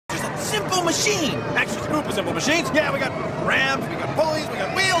simple machine. Actually, it's a group of simple machines. Yeah, we got ramps, we got pulleys, we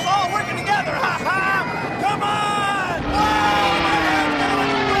got wheels, all working together. Ha ha! Come on!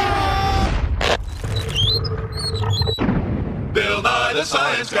 Whoa! Bill Nye the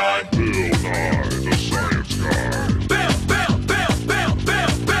Science Guy. Bill Nye the Science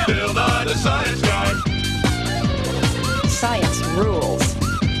Guy. Bill Nye the Science Guy. Science rules.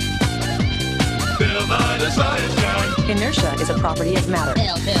 Bill Nye the Science Guy. Inertia is a property of matter.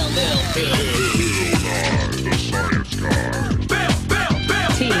 Bill Nye the Science Guy.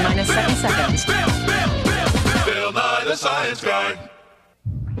 T minus 7 seconds. Bill Nye the Science Guy.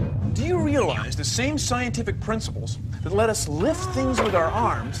 Do you realize the same scientific principles that let us lift things with our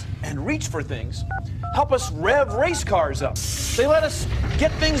arms and reach for things help us rev race cars up? They let us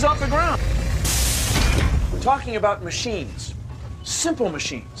get things off the ground. We're talking about machines, simple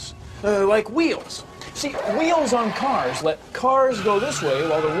machines, like wheels. See, wheels on cars let cars go this way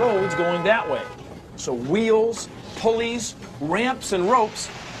while the road's going that way. So wheels, pulleys, ramps, and ropes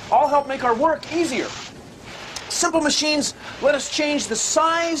all help make our work easier. Simple machines let us change the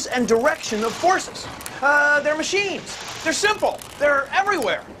size and direction of forces. They're machines. They're simple. They're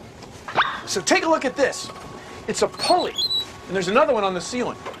everywhere. So take a look at this. It's a pulley, and there's another one on the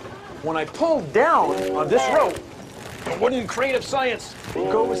ceiling. When I pull down on this rope, the wooden crate of science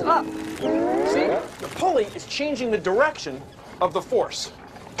goes up. See? The pulley is changing the direction of the force.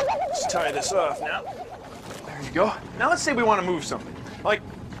 Let's tie this off now. There you go. Now let's say we want to move something, like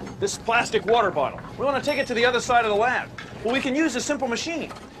this plastic water bottle. We want to take it to the other side of the lab. Well, we can use a simple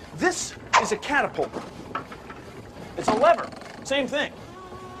machine. This is a catapult. It's a lever. Same thing.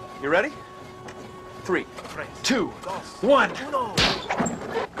 You ready? 3, 2, 1.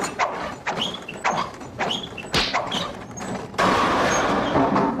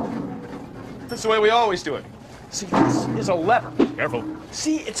 That's the way we always do it. See, this is a lever. Careful.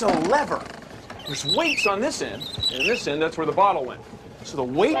 See, it's a lever. There's weights on this end, and this end, that's where the bottle went. So the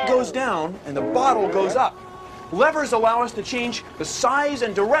weight goes down, and the bottle goes up. Levers allow us to change the size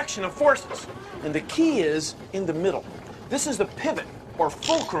and direction of forces. And the key is in the middle. This is the pivot, or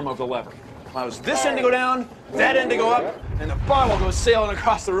fulcrum of the lever. Allows this end to go down, that end to go up, and the bottle goes sailing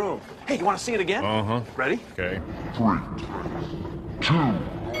across the room. Hey, you want to see it again? Uh-huh. Ready? Okay. 3, 2,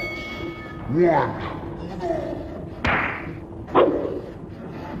 1.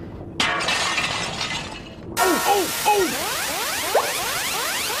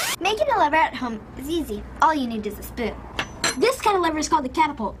 Making a lever at home is easy. All you need is a spoon. This kind of lever is called the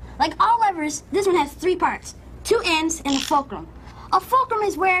catapult. Like all levers, this one has 3 parts, 2 ends and a fulcrum. A fulcrum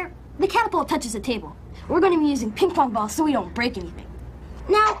is where the catapult touches the table. We're going to be using ping pong balls so we don't break anything.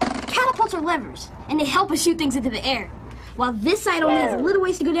 Now, catapults are levers, and they help us shoot things into the air. While this side only has a little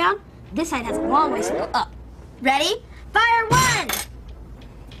ways to go down, this side has a long ways to go up. Ready? Fire 1!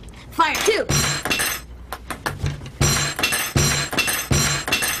 Fire 2!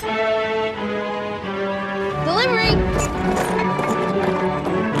 Delivery!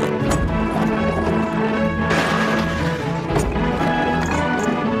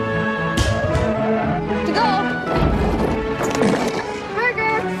 To go!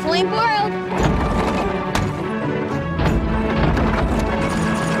 Burger! Flame broiled!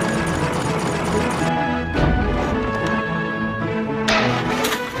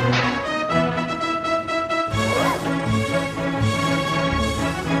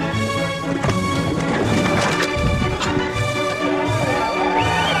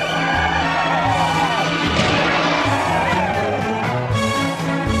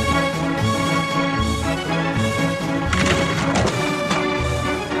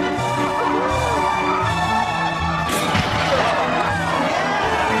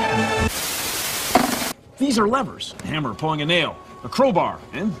 These are levers. A hammer pulling a nail, a crowbar,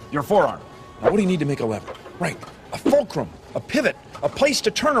 and your forearm. Now, what do you need to make a lever? Right, a fulcrum, a pivot, a place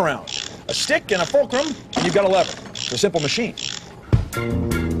to turn around. A stick and a fulcrum, and you've got a lever. It's a simple machine.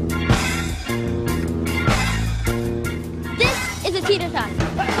 This is a teeter tot.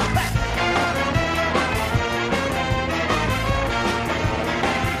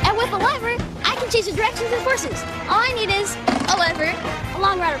 And with a lever, I can change the directions and forces. All I need is a lever, a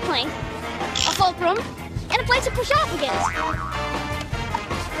long rod or plank, a fulcrum, and a place to push off against.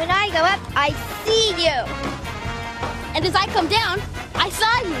 When I go up, I see you. And as I come down, I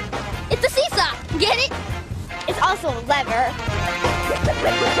saw you. It's a seesaw. Get it? It's also a lever.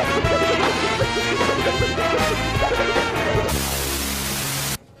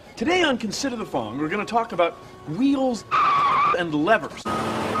 Today on Consider the Phone, we're going to talk about wheels and levers.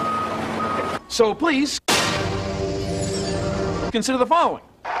 So please, consider the following.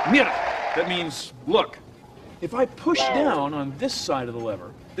 Mira, that means look. If I push down on this side of the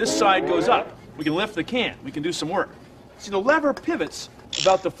lever, this side goes up. We can lift the can. We can do some work. See, the lever pivots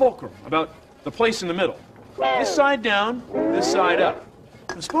about the fulcrum, about the place in the middle. This side down, this side up.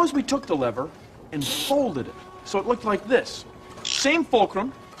 Now, suppose we took the lever and folded it so it looked like this. Same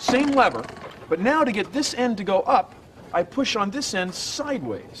fulcrum, same lever, but now to get this end to go up, I push on this end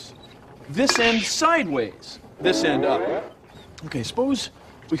sideways. This end sideways. This end up. Okay, suppose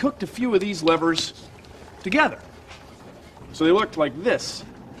we hooked a few of these levers together. So they looked like this.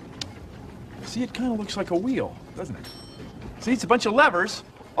 See, it kind of looks like a wheel, doesn't it? See, it's a bunch of levers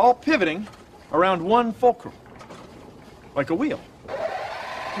all pivoting around one fulcrum. Like a wheel.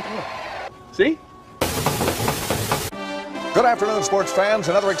 Take a look. See? Good afternoon, sports fans.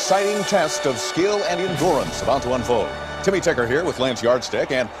 Another exciting test of skill and endurance about to unfold. Timmy Ticker here with Lance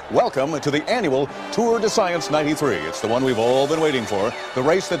Yardstick, and welcome to the annual Tour de Science 93. It's the one we've all been waiting for, the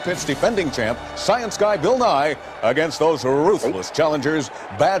race that pits defending champ, science guy Bill Nye, against those ruthless challengers,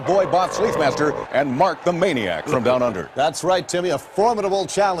 Bad Boy Bob Sleethmaster and Mark the Maniac from Down Under. That's right, Timmy, a formidable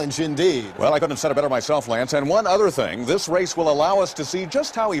challenge indeed. Well, I couldn't have said it better myself, Lance, and one other thing, this race will allow us to see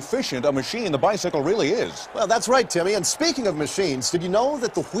just how efficient a machine the bicycle really is. Well, that's right, Timmy, and speaking of machines, did you know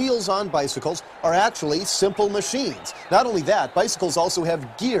that the wheels on bicycles are actually simple machines? Not only that, bicycles also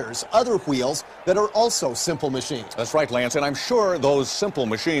have gears, other wheels, that are also simple machines. That's right, Lance, and I'm sure those simple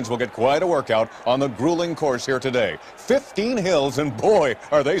machines will get quite a workout on the grueling course here today. 15 hills, and boy,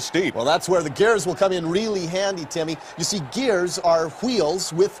 are they steep. Well, that's where the gears will come in really handy, Timmy. You see, gears are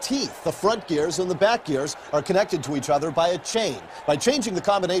wheels with teeth. The front gears and the back gears are connected to each other by a chain. By changing the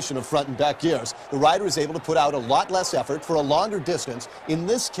combination of front and back gears, the rider is able to put out a lot less effort for a longer distance. In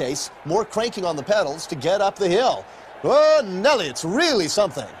this case, more cranking on the pedals to get up the hill. Oh, Nelly, it's really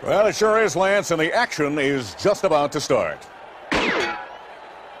something. Well, it sure is, Lance, and the action is just about to start.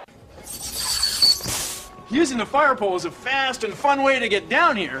 Using the fire pole is a fast and fun way to get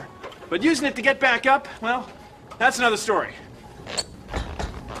down here, but using it to get back up, well, that's another story.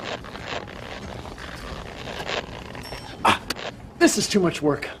 This is too much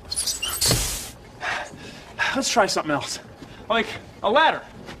work. Let's try something else, like a ladder.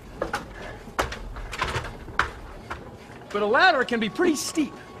 But a ladder can be pretty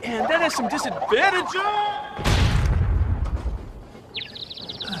steep, and that has some disadvantages.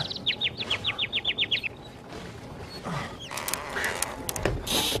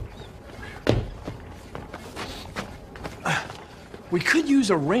 We could use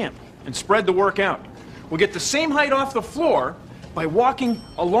a ramp and spread the work out. We'll get the same height off the floor by walking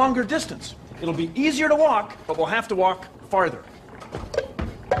a longer distance. It'll be easier to walk, but we'll have to walk farther.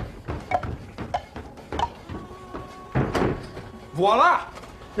 Voila!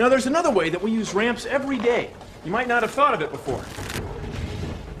 Now there's another way that we use ramps every day. You might not have thought of it before.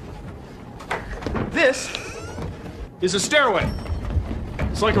 This is a stairway.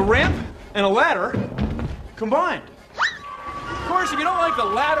 It's like a ramp and a ladder combined. Of course, if you don't like the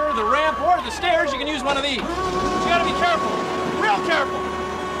ladder, the ramp, or the stairs, you can use one of these. But you gotta be careful, real careful.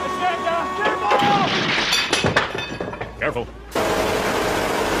 Careful.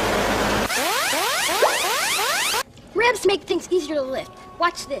 Ramps make things easier to lift.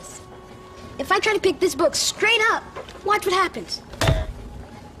 Watch this. If I try to pick this book straight up, watch what happens.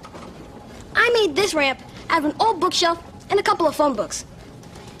 I made this ramp out of an old bookshelf and a couple of phone books.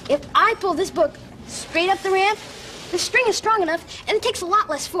 If I pull this book straight up the ramp, the string is strong enough and it takes a lot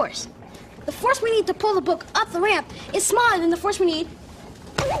less force. The force we need to pull the book up the ramp is smaller than the force we need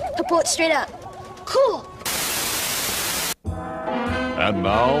to pull it straight up. Cool. And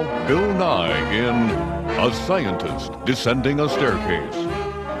now, Bill Nye in A Scientist Descending a Staircase.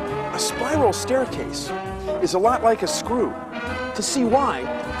 A spiral staircase is a lot like a screw. To see why,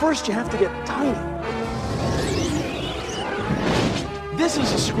 first you have to get tiny. This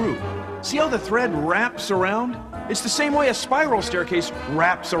is a screw. See how the thread wraps around? It's the same way a spiral staircase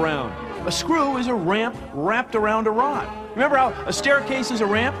wraps around. A screw is a ramp wrapped around a rod. Remember how a staircase is a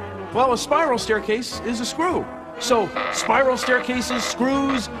ramp? Well, a spiral staircase is a screw. So, spiral staircases,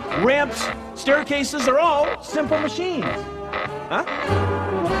 screws, ramps, staircases are all simple machines. Huh?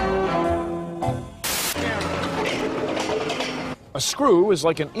 A screw is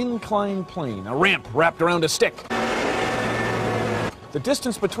like an inclined plane, a ramp wrapped around a stick. The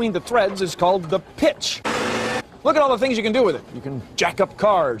distance between the threads is called the pitch. Look at all the things you can do with it. You can jack up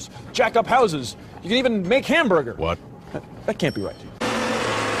cars, jack up houses. You can even make hamburger. What? That can't be right.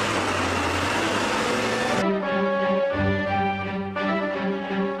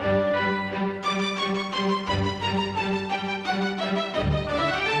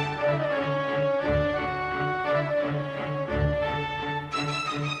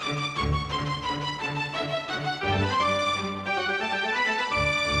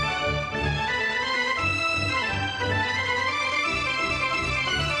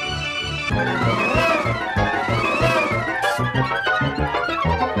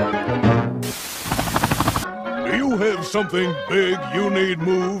 have something big you need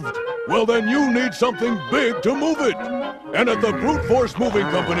moved? Well, then you need something big to move it. And at the Brute Force Moving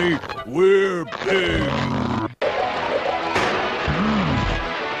Company, we're big.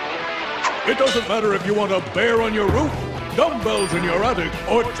 It doesn't matter if you want a bear on your roof, dumbbells in your attic,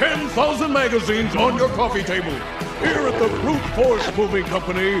 or 10,000 magazines on your coffee table. Here at the Brute Force Moving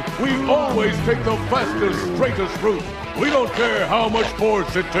Company, we always take the fastest, straightest route. We don't care how much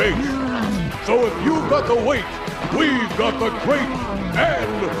force it takes. So if you've got the weight, we've got the crate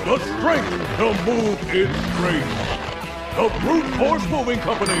and the strength to move it straight. The Brute Force Moving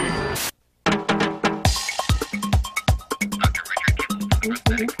Company.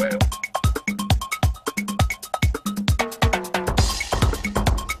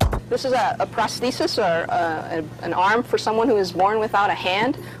 This is a prosthesis or an arm for someone who is born without a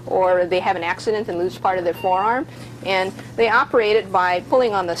hand, or they have an accident and lose part of their forearm. And they operate it by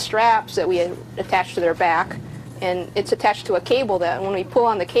pulling on the straps that we attach to their back. And it's attached to a cable that when we pull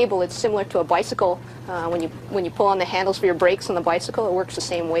on the cable, it's similar to a bicycle. When you pull on the handles for your brakes on the bicycle, it works the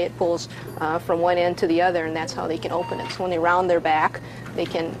same way. It pulls from one end to the other, and that's how they can open it. So when they round their back, they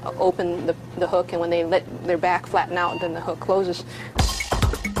can open the hook, and when they let their back flatten out, then the hook closes.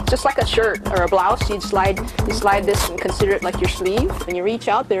 Just like a shirt or a blouse, you slide this and consider it like your sleeve. And you reach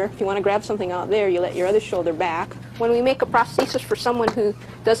out there, if you want to grab something out there, you let your other shoulder back. When we make a prosthesis for someone who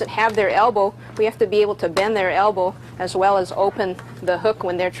doesn't have their elbow, we have to be able to bend their elbow as well as open the hook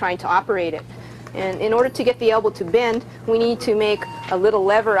when they're trying to operate it. And in order to get the elbow to bend, we need to make a little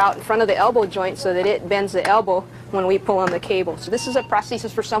lever out in front of the elbow joint so that it bends the elbow when we pull on the cable. So this is a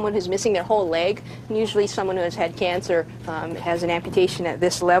prosthesis for someone who's missing their whole leg, and usually someone who has had cancer has an amputation at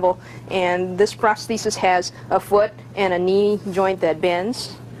this level. And this prosthesis has a foot and a knee joint that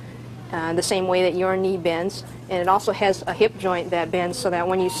bends the same way that your knee bends. And it also has a hip joint that bends so that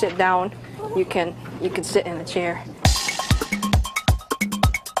when you sit down, you can sit in a chair.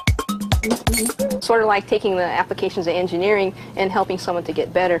 Sort of like taking the applications of engineering and helping someone to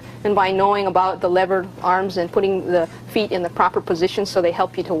get better. And by knowing about the levered arms and putting the feet in the proper position so they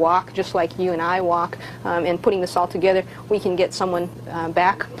help you to walk, just like you and I walk, and putting this all together, we can get someone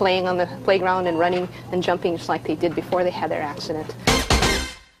back playing on the playground and running and jumping just like they did before they had their accident.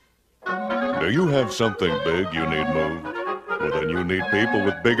 Do you have something big you need moved? Well, then you need people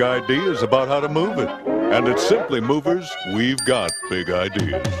with big ideas about how to move it. And at Simply Movers, we've got big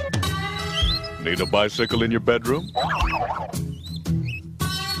ideas. Need a bicycle in your bedroom?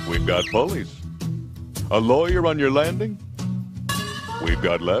 We've got pulleys. A lawyer on your landing? We've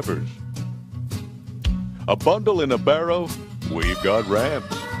got levers. A bundle in a barrow? We've got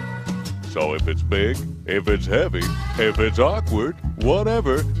ramps. So if it's big, if it's heavy, if it's awkward,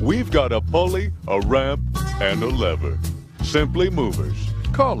 whatever, we've got a pulley, a ramp, and a lever. Simply Movers.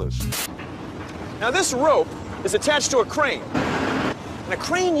 Call us. Now this rope is attached to a crane. And a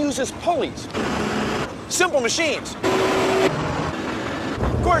crane uses pulleys. Simple machines.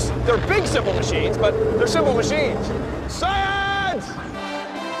 Of course, they're big simple machines, but they're simple machines. Science!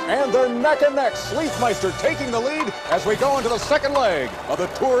 And they're neck and neck. Sleethmeister taking the lead as we go into the second leg of the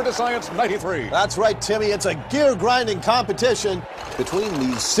Tour de Science 93. That's right, Timmy. It's a gear-grinding competition between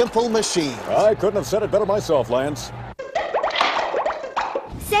these simple machines. I couldn't have said it better myself, Lance.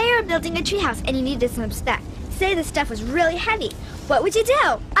 Say you're building a treehouse and you needed some stuff. Say the stuff was really heavy. What would you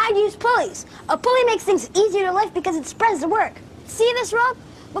do? I'd use pulleys. A pulley makes things easier to lift because it spreads the work. See this rope?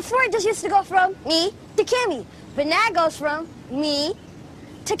 Before it just used to go from me to Cammy. But now it goes from me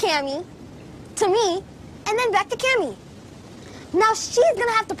to Cammy to me and then back to Cammy. Now she's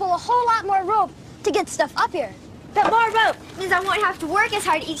gonna have to pull a whole lot more rope to get stuff up here. But more rope means I won't have to work as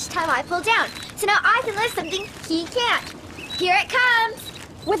hard each time I pull down. So now I can lift something he can't. Here it comes.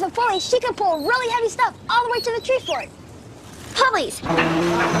 With a pulley, she can pull really heavy stuff all the way to the tree fort. Pulleys.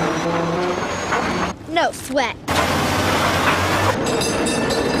 No sweat.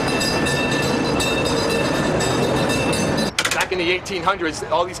 Back in the 1800s,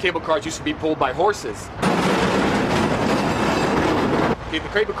 all these cable cars used to be pulled by horses. Okay, the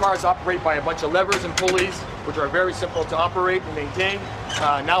cable cars operate by a bunch of levers and pulleys, which are very simple to operate and maintain.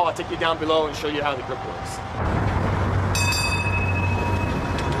 Now I'll take you down below and show you how the grip works.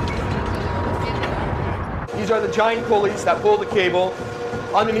 These are the giant pulleys that pull the cable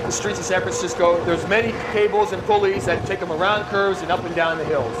underneath the streets of San Francisco. There's many cables and pulleys that take them around curves and up and down the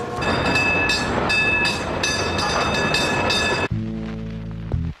hills.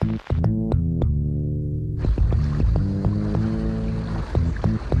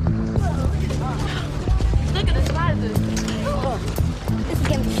 Look at the size of this. Oh, this is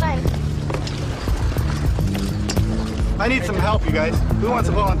gonna be fun. I need some help, you guys. Who wants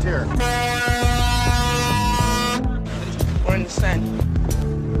to volunteer? Send.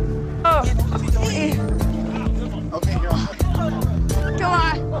 Oh. Okay, you're on. Come on.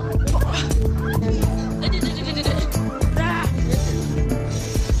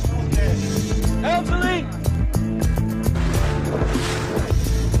 Help me!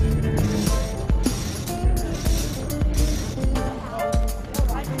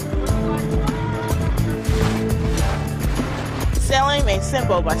 Selling made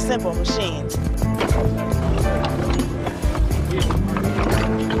simple by simple machines.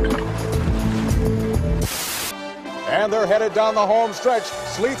 And they're headed down the home stretch.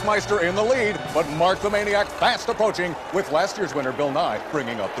 Sleethmeister in the lead, but Mark the Maniac fast approaching with last year's winner Bill Nye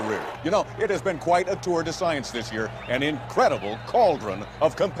bringing up the rear. You know, it has been quite a tour de science this year, an incredible cauldron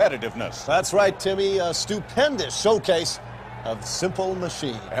of competitiveness. That's right, Timmy. A stupendous showcase of simple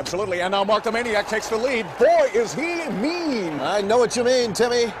machine. Absolutely, and now Mark the Maniac takes the lead. Boy, is he mean! I know what you mean,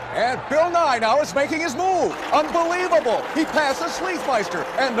 Timmy. And Bill Nye now is making his move. Unbelievable! He passes Sleethmeister,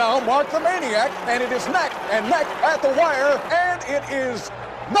 and now Mark the Maniac, and it is neck and neck at the wire, and it is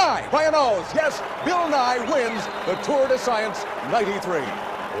Nye by a nose. Yes, Bill Nye wins the Tour de Science 93.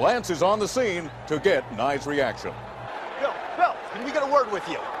 Lance is on the scene to get Nye's reaction. Bill, can we get a word with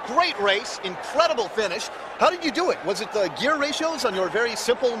you? Great race, incredible finish. How did you do it? Was it the gear ratios on your very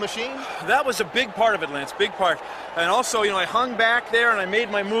simple machine? That was a big part of it, Lance, big part. And also, you know, I hung back there and I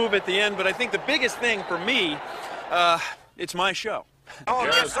made my move at the end, but I think the biggest thing for me, it's my show. Oh,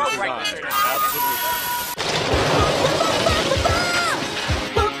 you're so right.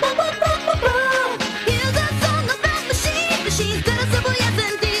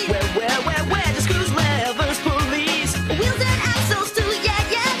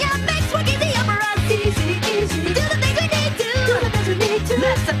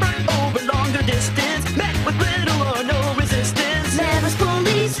 Let's burn over longer distance, met with little or no resistance. Levers,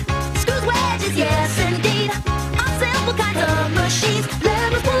 pulleys, screws, wedges, yes indeed. On simple kinds of machines.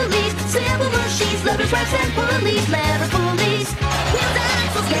 Levers, pulleys, simple machines. Levers, revs, and pulleys. Levers, pulleys, wheels and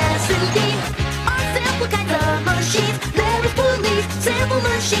axles, yes indeed. On simple kinds of machines. Levers, pulleys, simple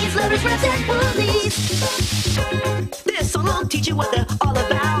machines. Levers, revs, and pulleys. This song will teach you what they're all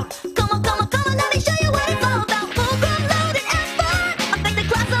about. Come on, come on, come on, let me show you what it's all about.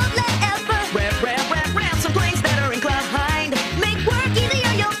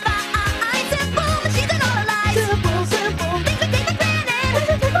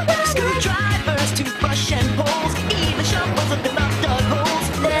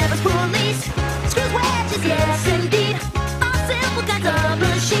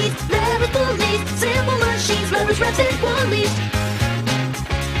 Reps and pulleys.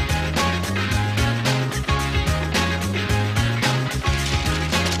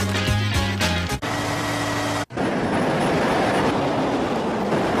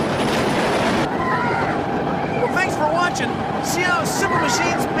 Well, thanks for watching. See how simple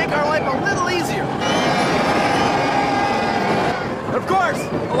machines make our life a little easier. Of course,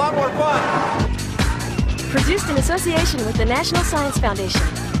 a lot more fun. Produced in association with the National Science Foundation.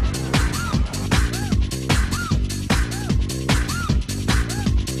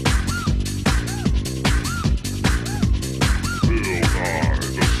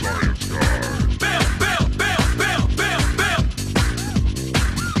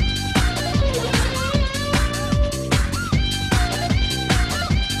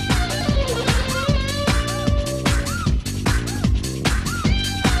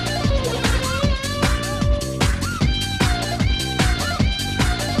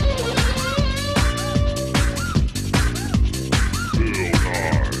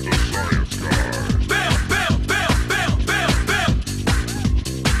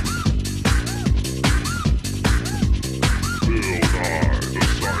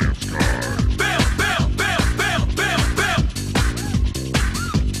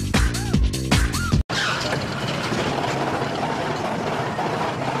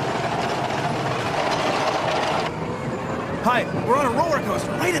 Hi, we're on a roller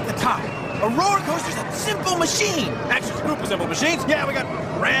coaster right at the top. A roller coaster's a simple machine. Actually, it's a group of simple machines. Yeah, we got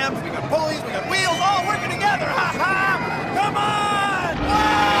ramps, we got pulleys, we got wheels, all working together. Ha ha! Come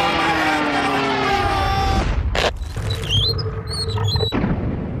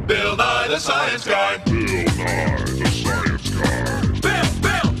on! Bill Nye the Science Guy. Bill Nye the Science Guy.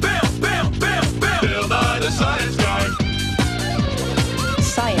 Bill Nye the Science Guy.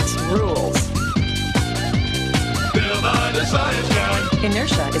 Science rules. Bill Nye the Science Guy.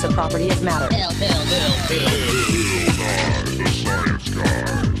 Inertia is a property of matter. Bill Nye the Science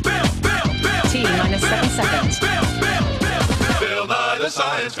Guy. T minus 7 seconds. Bill Nye the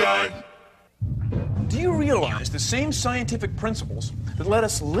Science Guy. Do you realize the same scientific principles that let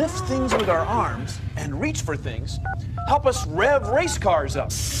us lift things with our arms and and reach for things, help us rev race cars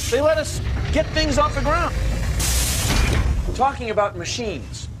up. They let us get things off the ground. Talking about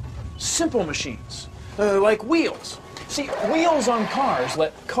machines, simple machines, like wheels. See, wheels on cars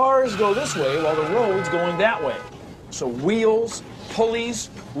let cars go this way while the road's going that way. So wheels, pulleys,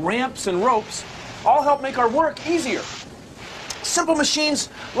 ramps, and ropes all help make our work easier. Simple machines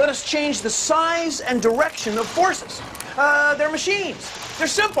let us change the size and direction of forces. They're machines. They're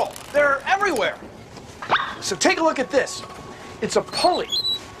simple. They're everywhere. So take a look at this. It's a pulley,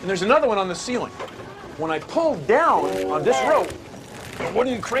 and there's another one on the ceiling. When I pull down on this rope, what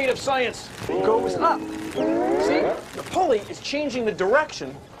in creative science goes up? See? The pulley is changing the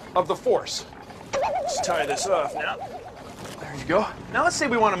direction of the force. Let's tie this off now. There you go. Now let's say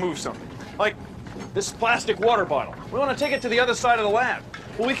we want to move something, like this plastic water bottle. We want to take it to the other side of the lab.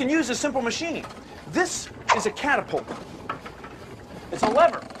 Well, we can use a simple machine. This is a catapult. It's a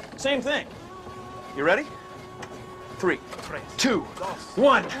lever. Same thing. You ready? 3, 2,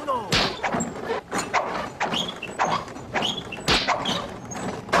 1.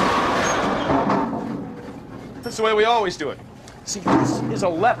 That's the way we always do it. See, this is a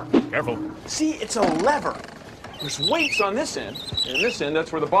lever. Careful. See, it's a lever. There's weights on this end, and this end,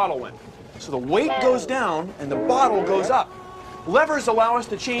 that's where the bottle went. So the weight goes down, and the bottle goes up. Levers allow us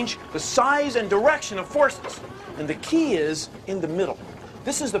to change the size and direction of forces. And the key is in the middle.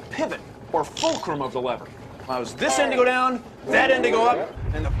 This is the pivot, or fulcrum of the lever. Allows this end to go down, that end to go up,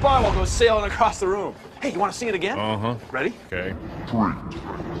 and the bottle goes sailing across the room. Hey, you want to see it again? Uh-huh. Ready? Okay. 3,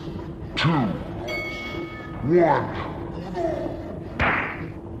 2, 1.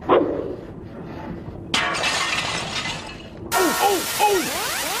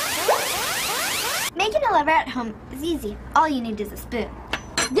 Making a lever at home is easy. All you need is a spoon.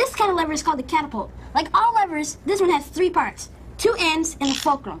 This kind of lever is called a catapult. Like all levers, this one has 3 parts, 2 ends and a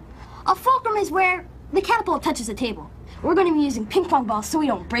fulcrum. A fulcrum is where the catapult touches the table. We're going to be using ping pong balls so we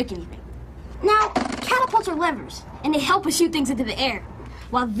don't break anything. Now, catapults are levers, and they help us shoot things into the air.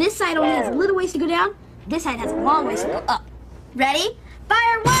 While this side only has a little ways to go down, this side has a long ways to go up. Ready?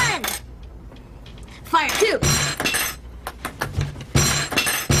 Fire 1! Fire 2!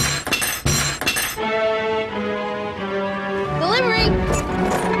 Delivering!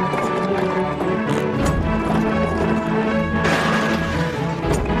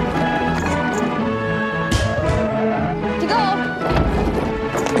 To go!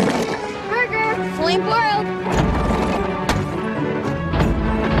 Burger! Flame broiled!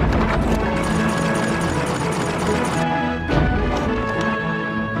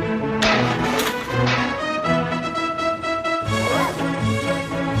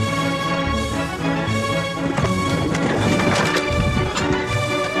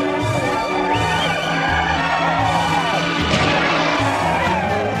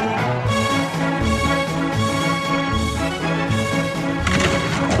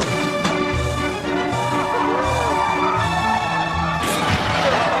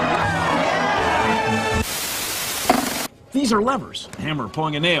 These are levers. A hammer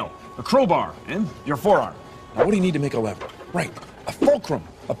pulling a nail, a crowbar, and your forearm. Now, what do you need to make a lever? Right, a fulcrum,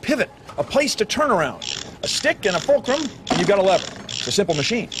 a pivot, a place to turn around. A stick and a fulcrum, and you've got a lever. It's a simple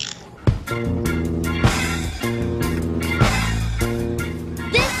machine.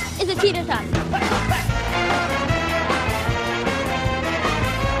 This is a teeter tot.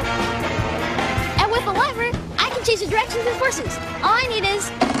 And with a lever, I can change the directions and forces. All I need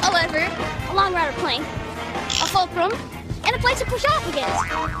is a lever, a long rod or plank, a fulcrum, and a place to push off against.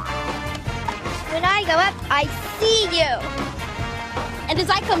 When I go up, I see you. And as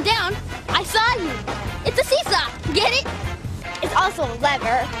I come down, I saw you. It's a seesaw. Get it? It's also a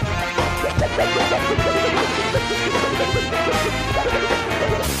lever.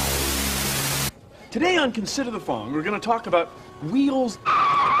 Today on Consider the Following, we're going to talk about wheels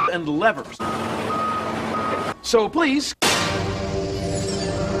and levers. So please,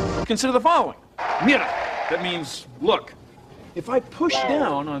 consider the following. Mira. That means, look, if I push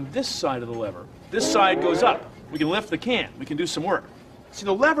down on this side of the lever, this side goes up. We can lift the can. We can do some work. See,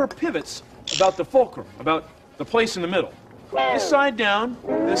 the lever pivots about the fulcrum, about the place in the middle. This side down,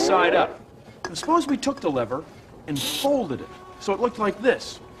 this side up. And suppose we took the lever and folded it so it looked like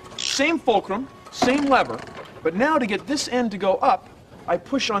this. Same fulcrum, same lever, but now to get this end to go up, I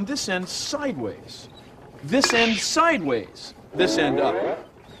push on this end sideways. This end sideways, this end up.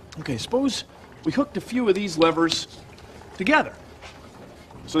 Okay, suppose we hooked a few of these levers together.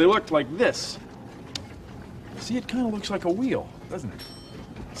 So they looked like this. See, it kind of looks like a wheel, doesn't it?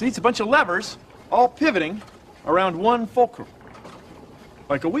 See, it's a bunch of levers all pivoting around one fulcrum,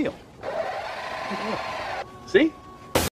 like a wheel. See?